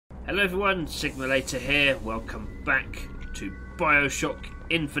Hello everyone, Sigma Later here. Welcome back to BIOSHOCK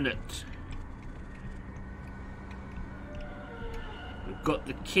Infinite. We've got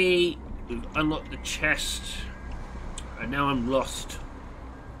the key, we've unlocked the chest, and now I'm lost.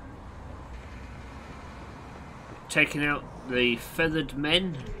 We've taken out the feathered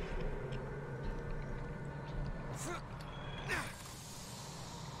men.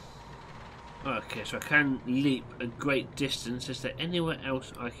 Okay, so I can leap a great distance. Is there anywhere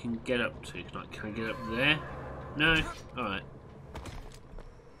else I can get up to? Can I get up there? No? Alright.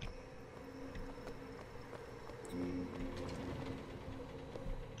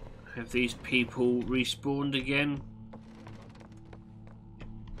 Have these people respawned again?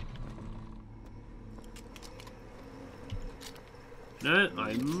 No,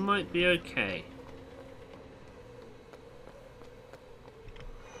 I might be okay.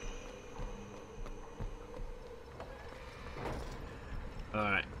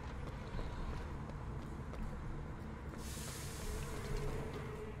 Alright.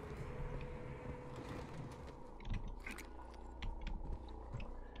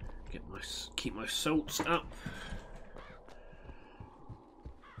 Keep my salts up.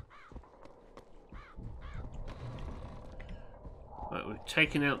 Right, we've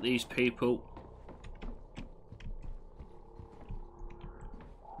taken out these people.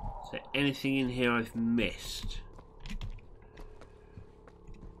 Is there anything in here I've missed?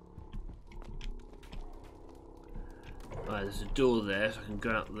 Right, there's a door there, so I can go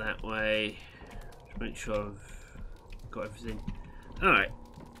out that way. Just make sure I've got everything. Alright.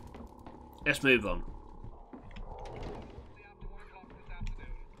 Let's move on. After 1 o'clock this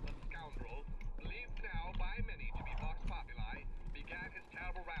afternoon, a scoundrel, believed now by many to be Vox Populi, began his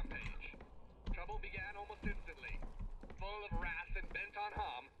terrible rampage. Trouble began almost instantly. Full of wrath and bent on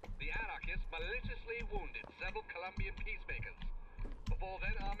harm, the anarchist maliciously wounded several Colombian peacemakers. Before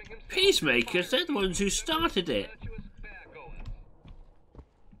then arming himself... Peacemakers? They're the ones who started it.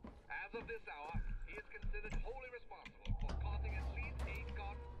 As of this hour, he is considered wholly responsible for causing at least 8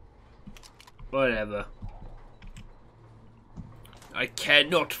 God... Whatever. I care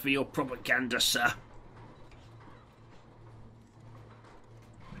not for your propaganda, sir.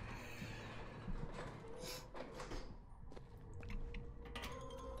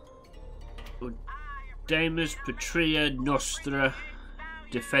 Damus Patria Nostra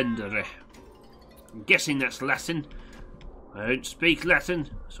Defendere. I'm guessing that's Latin. I don't speak Latin,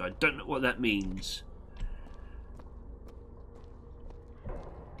 so I don't know what that means.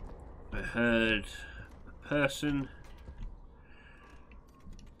 I heard a person.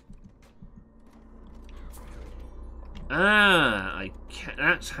 Ah,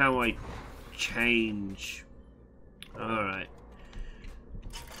 that's how I change. Alright.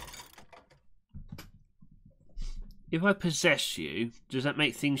 If I possess you, does that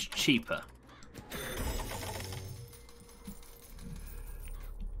make things cheaper?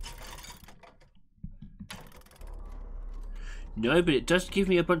 No, but it does give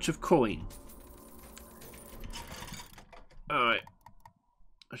me a bunch of coin. Alright.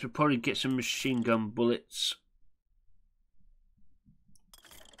 I should probably get some machine gun bullets.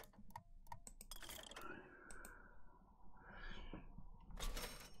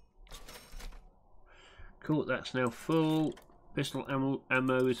 Cool, that's now full. Pistol ammo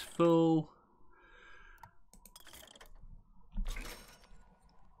is full.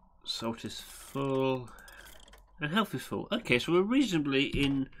 Salt is full. And health is full. Okay, so we're reasonably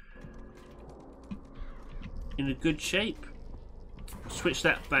in a good shape. Switch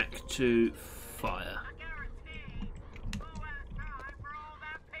that back to fire.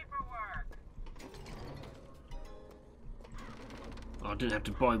 I didn't have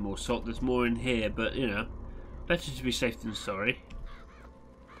to buy more salt. There's more in here, but you know, better to be safe than sorry.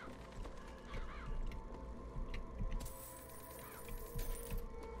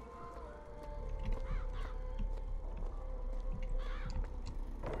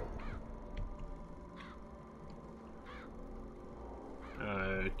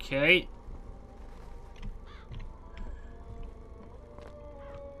 Okay.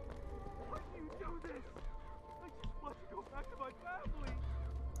 Why do you do this? I just want to go back to my family.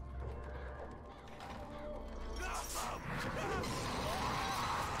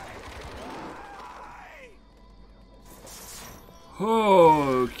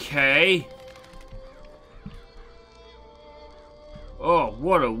 Okay. Oh,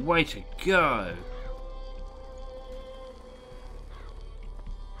 what a way to go.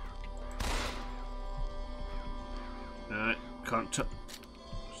 Alright, can't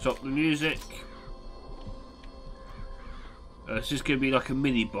stop the music. This is going to be like a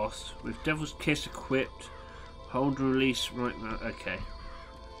mini boss with Devil's Kiss equipped. Hold and release right now. Okay.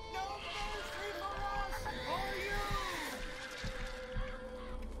 No!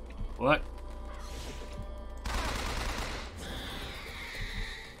 What?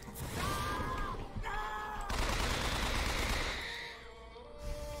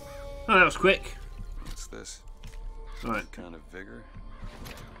 Oh, that was quick. What's this? Right. Kind of vigor?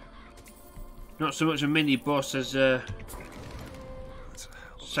 Not so much a mini boss as a What's the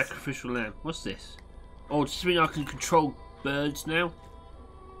hell? sacrificial lamb. What's this? Oh, does this mean I can control birds now?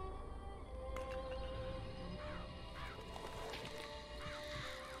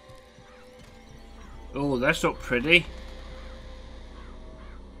 Oh, that's not pretty.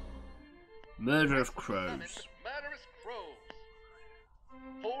 Murder of crows. Murderous crows.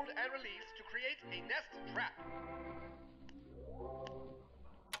 Hold and release to create a nest trap.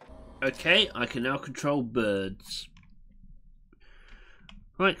 Okay, I can now control birds.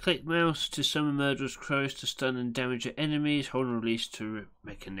 Right-click mouse to summon murderous crows to stun and damage your enemies. Hold and release to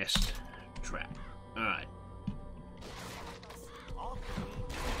make a nest trap. Alright.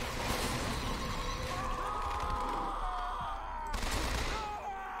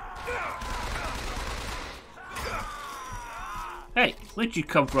 Hey, where'd you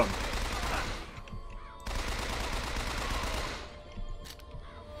come from?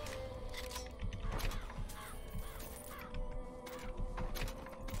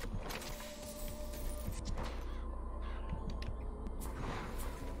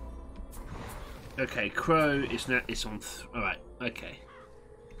 Okay, crow is now. It's on. All right. Okay,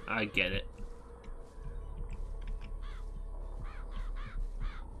 I get it.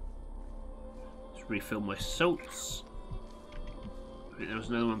 Let's refill my salts. I think there was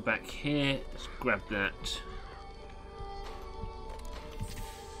another one back here. Let's grab that.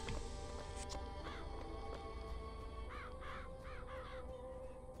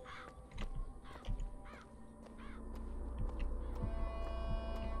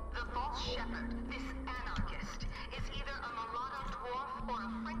 The false shepherd, this anarchist, is either a mulatto dwarf or a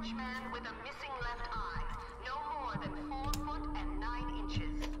Frenchman with a missing left eye. No more than 4 foot and 9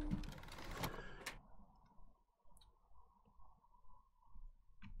 inches.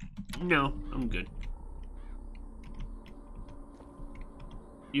 No, I'm good.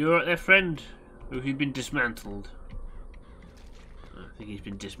 You alright there, friend? Or have you been dismantled? I think he's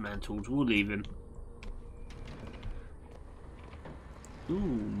been dismantled. We'll leave him. Ooh,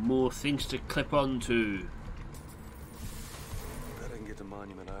 more things to clip onto. Bet I can get to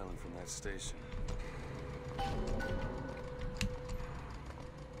Monument Island from that station.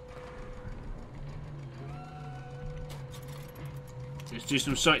 Let's do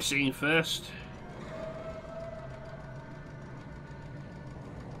some sightseeing first.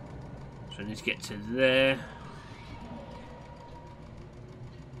 So I need to get to there.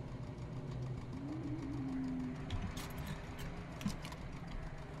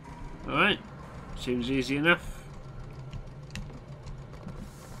 Alright, seems easy enough.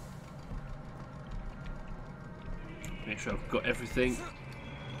 Make sure I've got everything.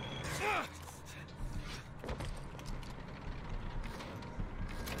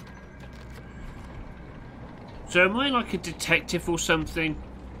 So am I like a detective or something?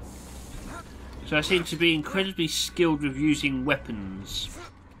 So I seem to be incredibly skilled with using weapons.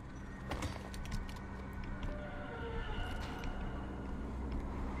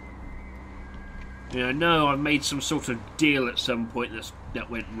 Yeah, I know I made some sort of deal at some point that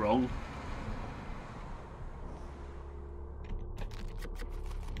went wrong.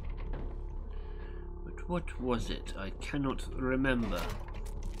 But what was it? I cannot remember.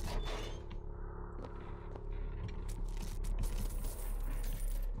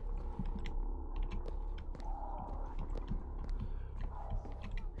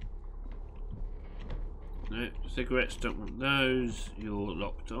 No, cigarettes, don't want those. You're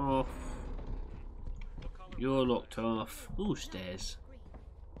locked off. You're locked off. Ooh, stairs.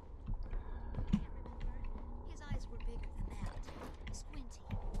 His eyes were bigger than that. Squinty.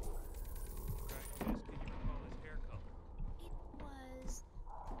 It was...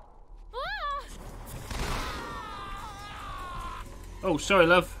 Oh, sorry,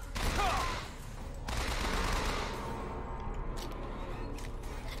 love.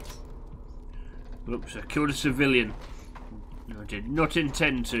 Oops, I killed a civilian. I did not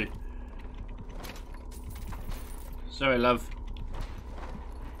intend to. Sorry, love.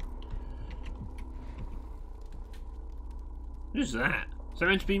 Who's that? Is that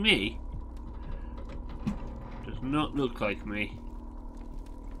meant to be me? Does not look like me.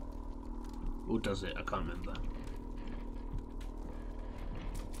 Or does it? I can't remember.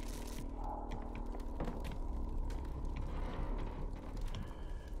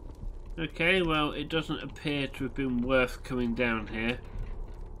 Okay, well, it doesn't appear to have been worth coming down here.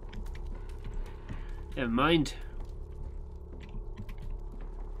 Never mind.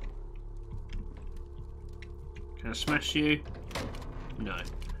 Can I smash you? No.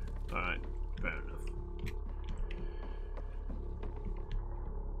 Alright, fair enough.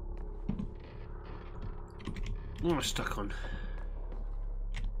 What am I stuck on?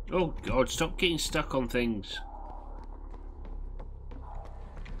 Oh god, stop getting stuck on things.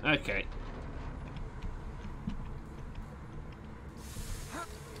 Okay.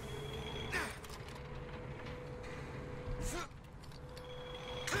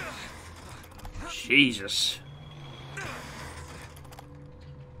 Jesus.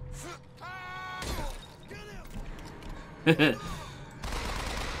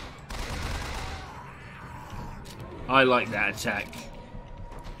 I like that attack.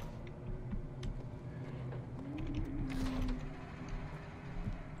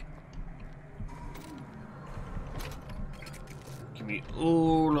 Give me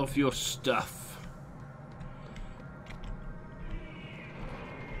all of your stuff.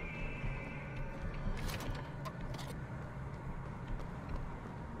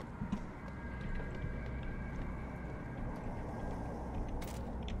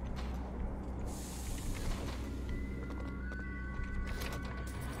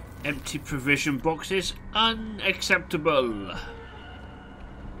 Empty provision boxes, unacceptable.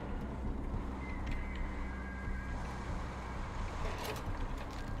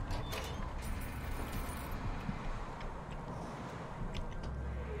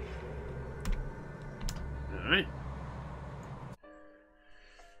 Alright.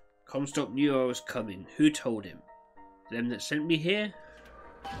 Comstock knew I was coming. Who told him? Them that sent me here?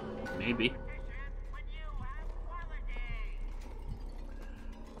 Maybe.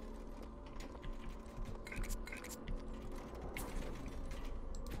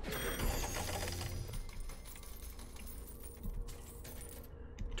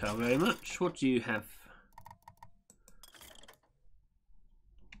 Thank you very much. What do you have?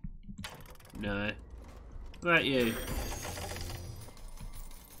 No. What about you?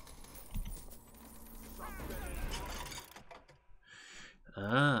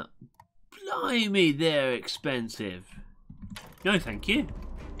 Ah. Blimey, they're expensive. No, thank you.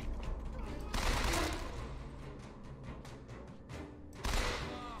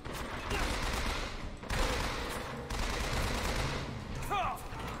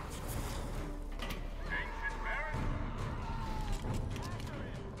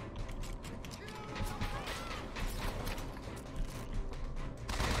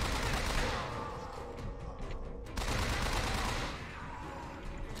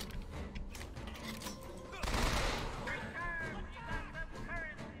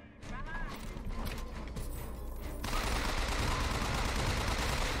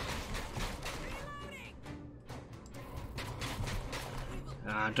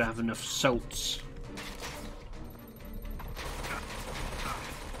 I don't have enough salts.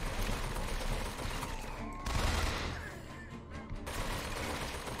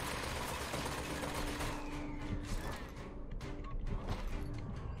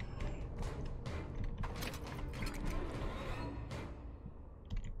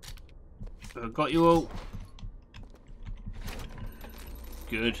 I got you all.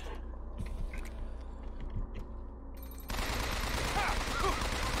 Good.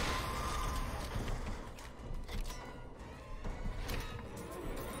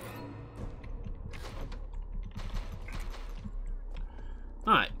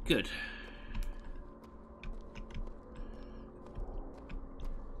 Alright, good.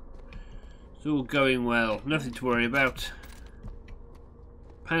 It's all going well. Nothing to worry about.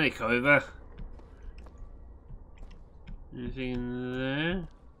 Panic over. Anything in there?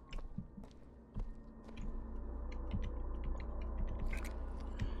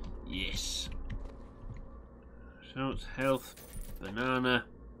 Yes. Salt, health, banana.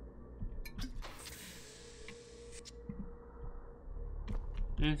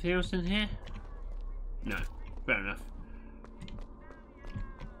 Anything else in here? No. Fair enough.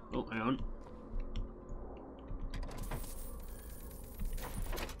 Oh, hang on.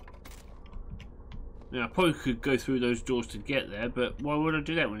 Now, I probably could go through those doors to get there, but why would I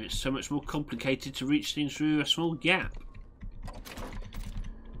do that when it's so much more complicated to reach things through a small gap?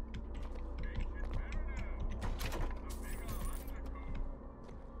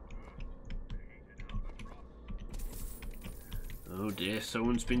 Oh dear,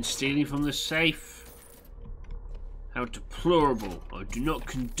 someone's been stealing from the safe. How deplorable. I do not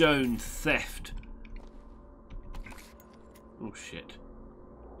condone theft. Oh shit.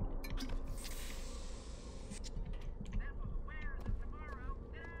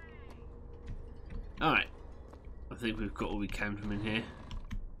 Alright. I think we've got all we can from in here.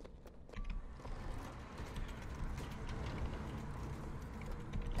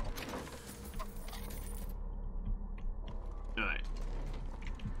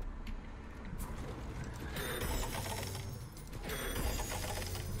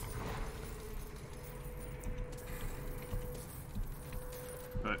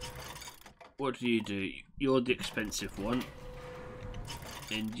 Right. What do? You're the expensive one.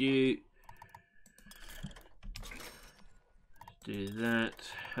 And you do that.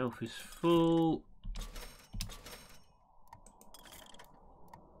 Health is full.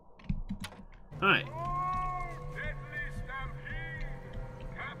 Alright.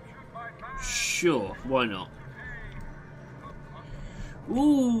 Sure, why not?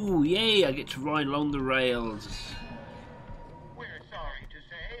 Ooh, yay, I get to ride along the rails. We're sorry to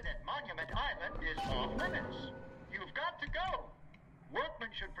say that Monument Island is off limits. You've got to go. Workmen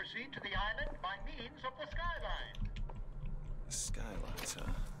should proceed to the island by means of the skyline. The skylines,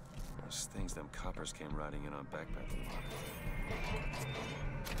 huh? Those things them coppers came riding in on backpacking.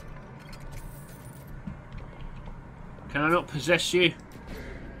 Can I not possess you?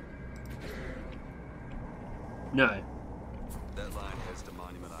 No. That line heads to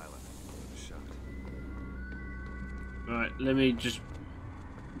Monument Island. BIOSHOCK. Right, let me just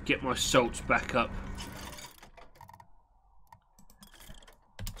get my salts back up.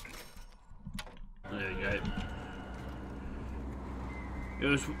 There we go.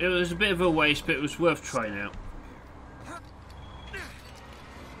 It was a bit of a waste, but it was worth trying out.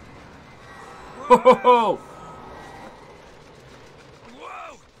 Ho ho ho!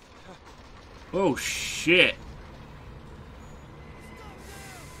 Oh shit!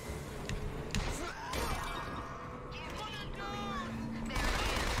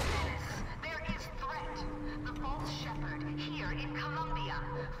 There is threat. The false shepherd here in Columbia,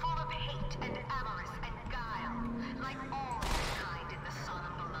 full of hate and avarice and guile, like all mankind in the sun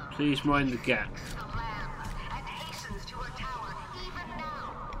below. Please mind the gap. The lamb and hastens to her tower even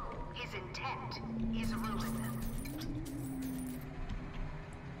now. His intent is ruin.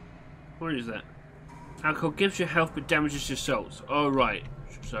 What is that? Alcohol gives you health but damages your salts. Oh right,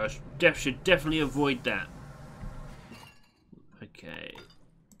 so I should definitely avoid that. Okay.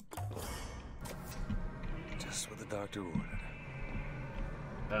 Just what the doctor ordered.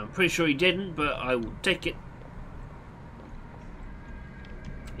 I'm pretty sure he didn't, but I will take it.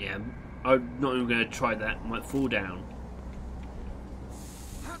 Yeah, I'm not even going to try that. I might fall down.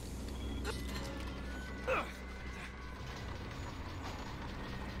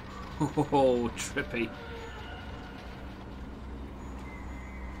 Oh, trippy.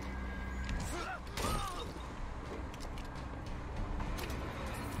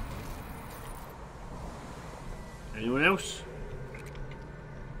 Anyone else?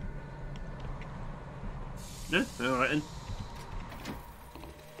 No? Alright then.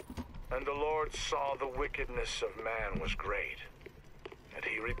 And the Lord saw the wickedness of man was great, and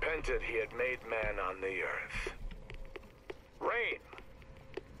he repented he had made man on the earth. Rain.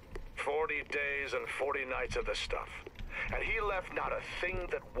 40 days and 40 nights of the stuff, and he left not a thing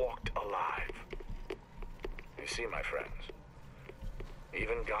that walked alive. You see, my friends,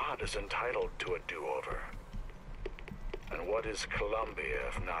 even God is entitled to a do-over. And what is Columbia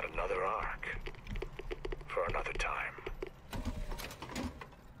if not another ark? For another time.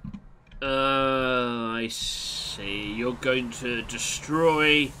 I see. You're going to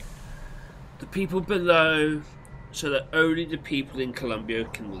destroy the people below so that only the people in Columbia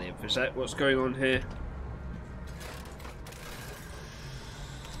can live. Is that what's going on here?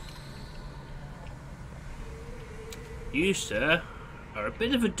 You, sir, are a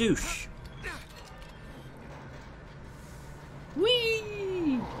bit of a douche.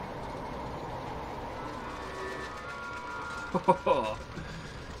 Whee!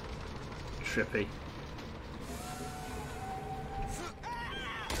 Trippy.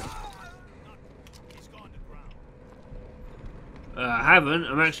 I haven't.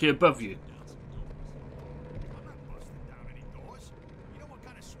 I'm actually above you.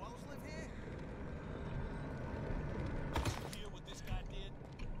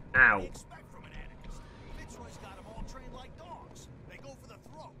 Ow.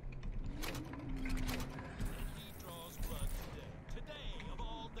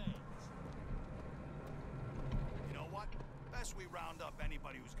 We round up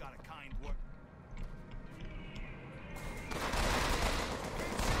anybody who's got a kind word.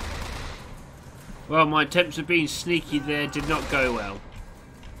 Well, my attempts at being sneaky there did not go well.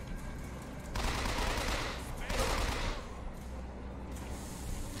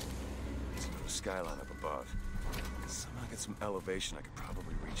 There's another skyline up above. Somehow get some elevation, I could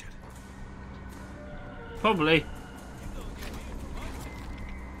probably reach it. Probably.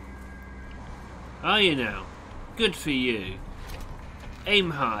 Are you now? Good for you.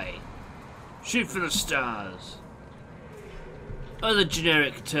 Aim high. Shoot for the stars. Other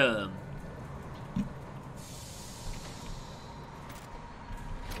generic term.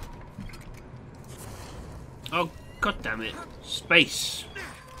 Oh, god damn it. Space.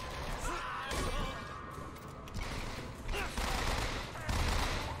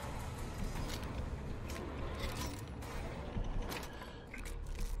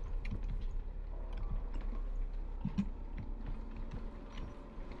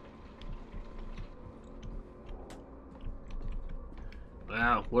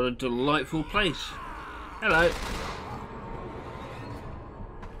 Wow, what a delightful place. Hello.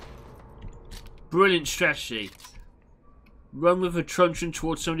 Brilliant strategy. Run with a truncheon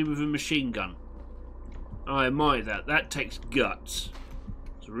towards somebody with a machine gun. I admire that. That takes guts.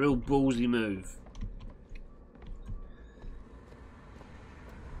 It's a real ballsy move.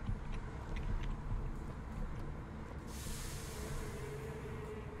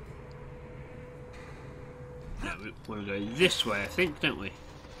 Now we want to go this way, I think, don't we?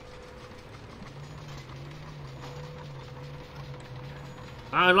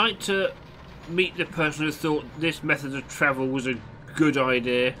 I like to meet the person who thought this method of travel was a good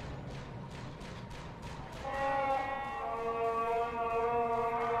idea.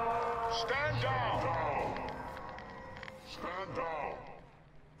 Stand down! Stand down!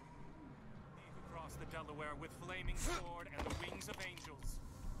 Across the Delaware with flaming sword and the wings of angels.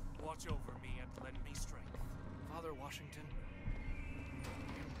 Watch over me and lend me strength. Father Washington.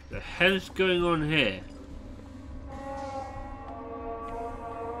 The hell is going on here?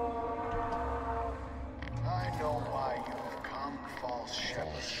 I know why you've come, false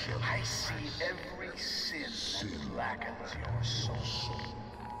shepherd. I see every sin that blackens your soul.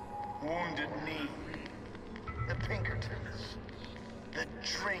 Wounded knee, the Pinkertons, the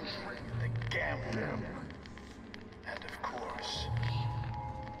drinking, the gambling, and of course,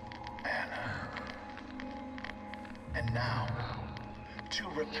 Anna. And now, to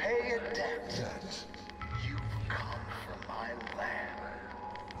repay a debt, you've come from my land.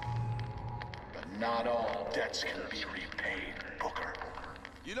 But not all debts can be repaid, Booker.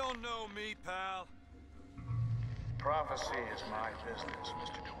 You don't know me, pal. Prophecy is my business,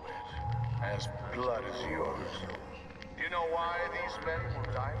 Mr. DeWitt. As blood is yours. Do you know why these men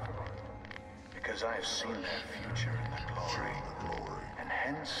will die for me? Because I have seen their future in the glory, and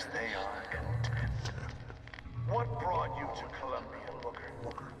hence they are content. What brought you to Columbia,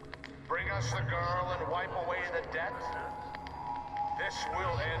 Booker? Bring us the girl and wipe away the debt? This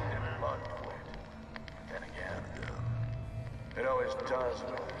will end in blood, DeWitt. Then again, it always does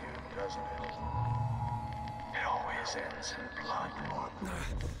with you, doesn't it? It always ends in blood.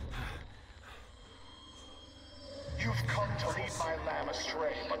 You've come to lead my lamb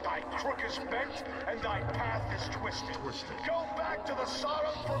astray, but thy crook is bent and thy path is twisted. Go back to the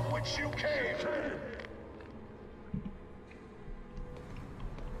Sodom from which you came.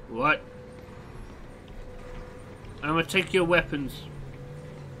 What? I'm gonna take your weapons.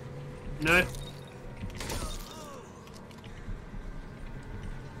 No?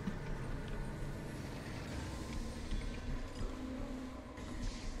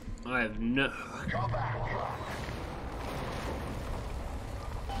 I have no... Go back.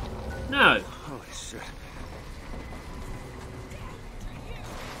 No! Holy shit.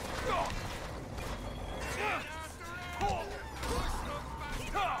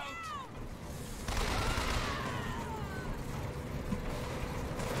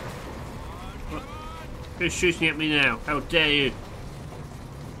 What? Who's shooting at me now? How dare you?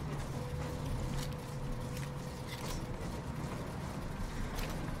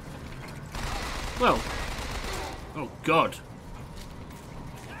 Well... Oh God.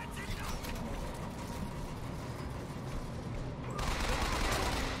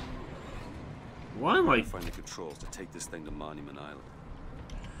 Why am I... Find the controls to take this thing to Monument Island.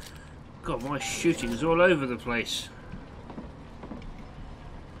 God, my shooting's all over the place.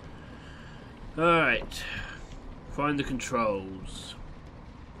 Alright. Find the controls.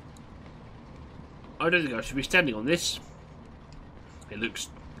 I don't think I should be standing on this. It looks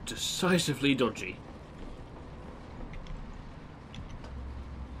decisively dodgy.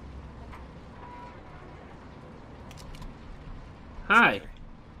 Hi.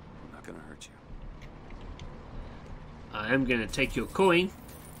 I'm not gonna hurt you. I am going to take your coin.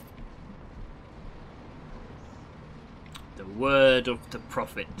 The word of the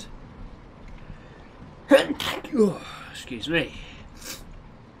prophet. Oh, excuse me.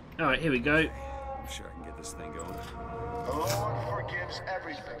 Alright, here we go. I'm sure I can get this thing going. The Lord forgives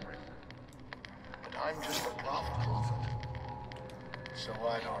everything. But I'm just a prophet. So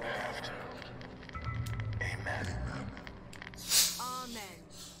I don't have to. Amen. Amen.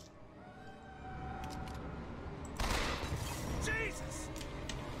 Jesus!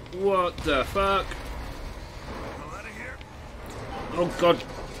 What the fuck? Get out of here. Oh God.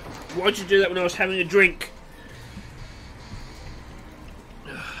 Why'd you do that when I was having a drink?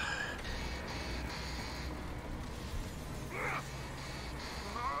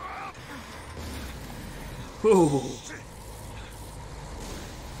 Oh.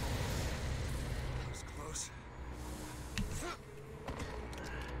 That was close.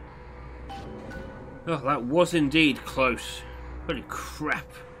 Oh, that was indeed close. Holy crap.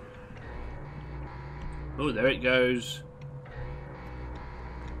 Oh, there it goes.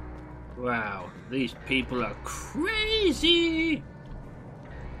 Wow, these people are crazy.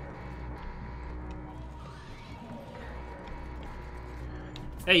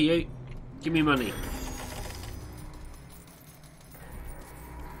 Hey you, give me money.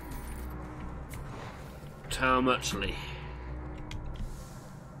 How muchly?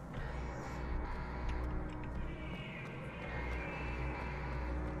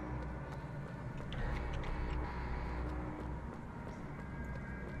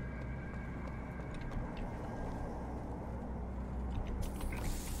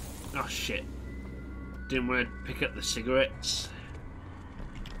 Oh shit. Didn't want to pick up the cigarettes.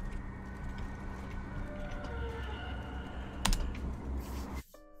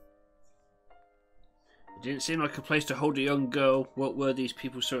 It didn't seem like a place to hold a young girl. What were these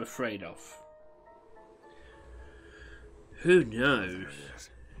people so afraid of? Who knows?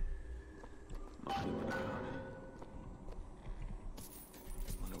 Wonder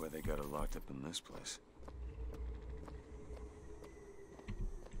why they got her locked up in this place.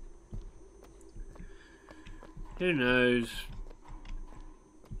 Who knows?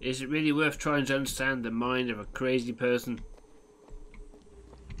 Is it really worth trying to understand the mind of a crazy person?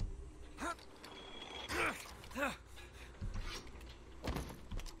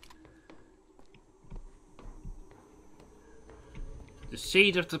 The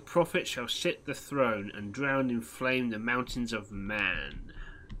seed of the prophet shall sit the throne and drown in flame the mountains of man.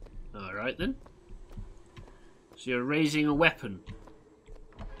 Alright then. So you're raising a weapon.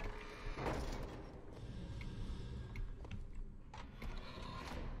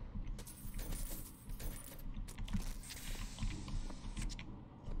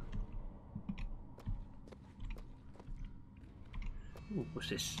 Ooh, what's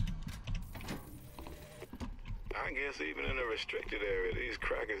this? I guess even in a restricted area, these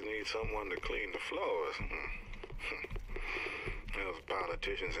crackers need someone to clean the floors. Those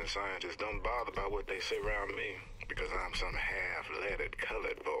politicians and scientists don't bother about what they say around me because I'm some half-leaded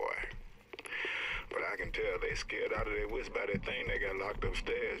colored boy. But I can tell they scared out of their wits by that thing they got locked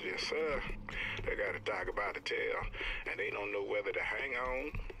upstairs. Yes, sir. They got a tiger by the tail, and they don't know whether to hang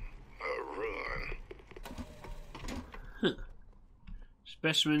on or run.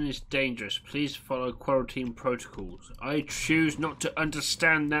 Specimen is dangerous. Please follow quarantine protocols. I choose not to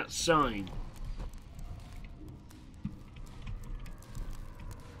understand that sign.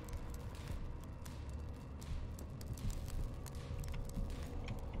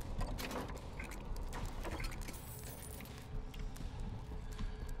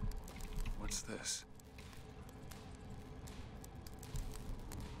 What's this?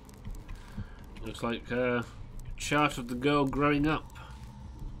 Looks like a chart of the girl growing up.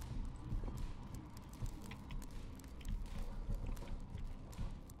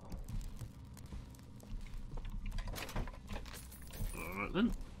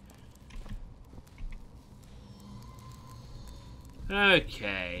 Then.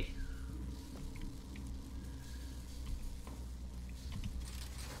 Okay.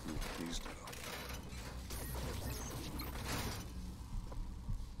 These do.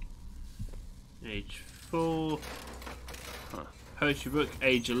 Age 4. Poetry book,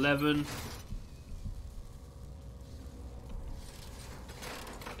 age 11.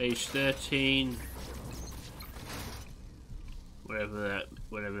 Age 13.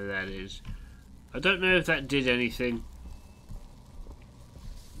 Whatever that is. I don't know if that did anything.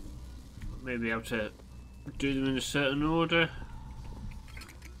 Maybe I have to do them in a certain order.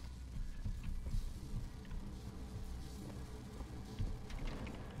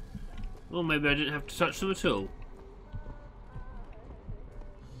 Or maybe I didn't have to touch them at all.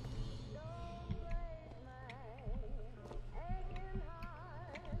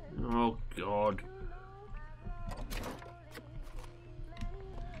 Oh God.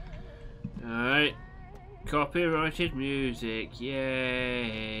 Alright. Copyrighted music.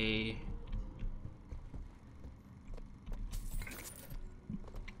 Yay.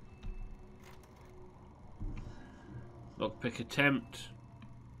 Lockpick attempt.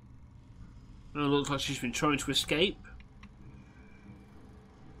 Oh, looks like she's been trying to escape.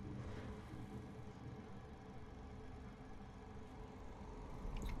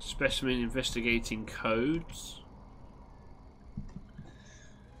 Specimen investigating codes.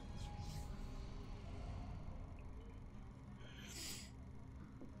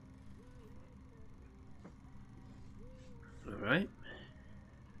 Alright.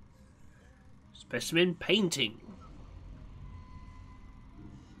 Specimen painting.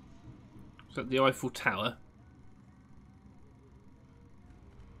 Is that the Eiffel Tower?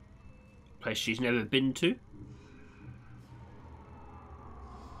 Place she's never been to?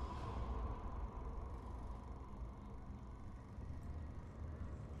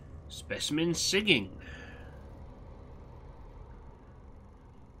 Specimen singing.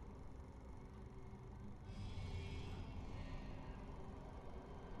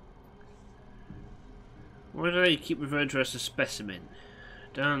 Why do they keep referring to her as a specimen?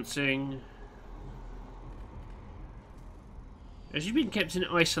 Dancing. Has she been kept in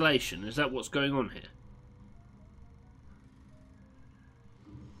isolation? Is that what's going on here?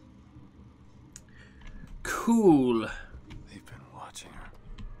 Cool. They've been watching her.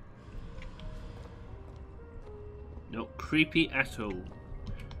 Not creepy at all.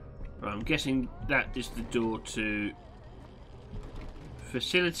 Right, I'm guessing that is the door to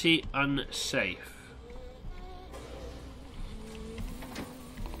facility unsafe.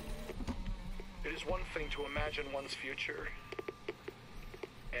 It is one thing to imagine one's future,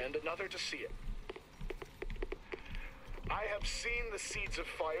 and another to see it. I have seen the seeds of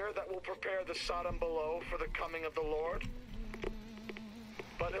fire that will prepare the Sodom below for the coming of the Lord.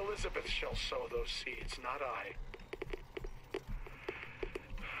 But Elizabeth shall sow those seeds, not I.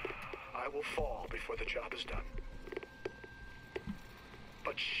 I will fall before the job is done.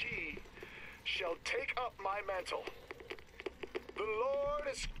 But she shall take up my mantle. The Lord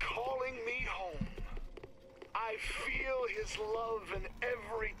is calling me home. I feel his love in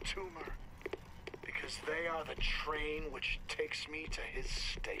every tumor, because they are the train which takes me to his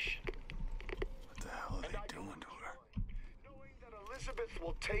station. What the hell are they doing to her? Knowing that Elizabeth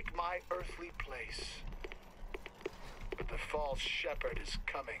will take my earthly place. But the false shepherd is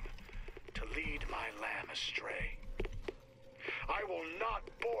coming to lead my lamb astray. I will not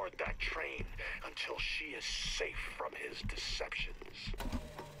board that train until she is safe from his deceptions.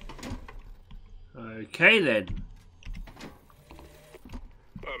 Okay then.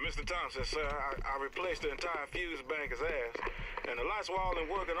 Mr. Thompson, sir, I replaced the entire fuse banker's ass, and the lights were all in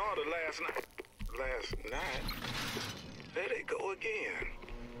working order last night. There they go again.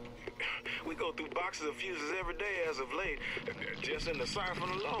 We go through boxes of fuses every day as of late. Just in the siphon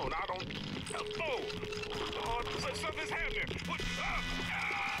alone, I don't... Oh, something's happening.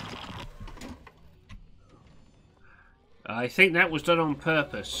 I think that was done on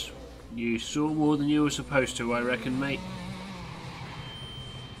purpose. You saw more than you were supposed to, I reckon, mate.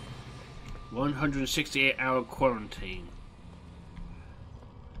 168-hour quarantine.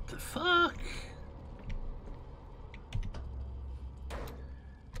 The fuck?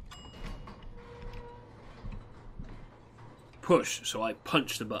 Push, so I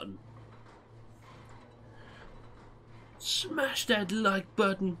punch the button. Smash that like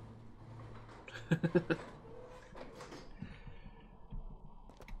button.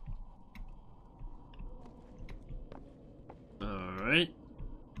 Alright.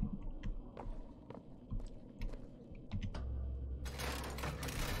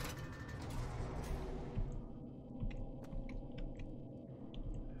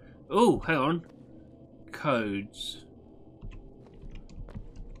 Oh, hang on. Codes.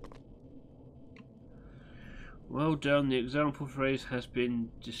 Well done, the example phrase has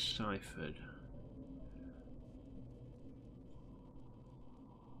been deciphered.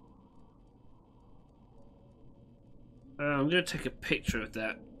 I'm going to take a picture of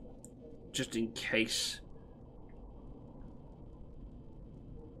that, just in case.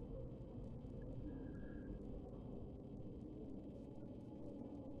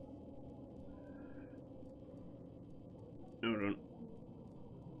 Hold on.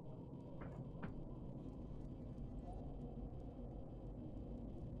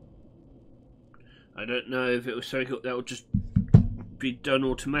 I don't know if it was something that will just be done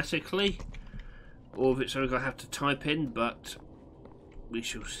automatically, or if it's something I have to type in, but we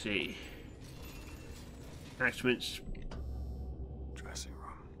shall see. Accidents. Dressing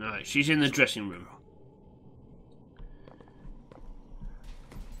room. Alright, she's in the dressing room.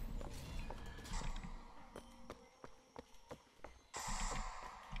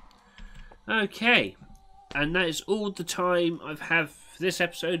 Okay, and that is all the time I've had for this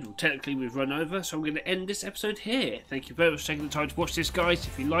episode. Well, technically we've run over, so I'm going to end this episode here. Thank you very much for taking the time to watch this, guys.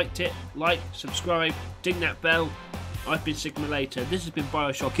 If you liked it, like, subscribe, ding that bell. I've been Sigma Later. This has been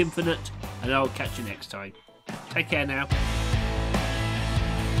BioShock Infinite, and I'll catch you next time. Take care now.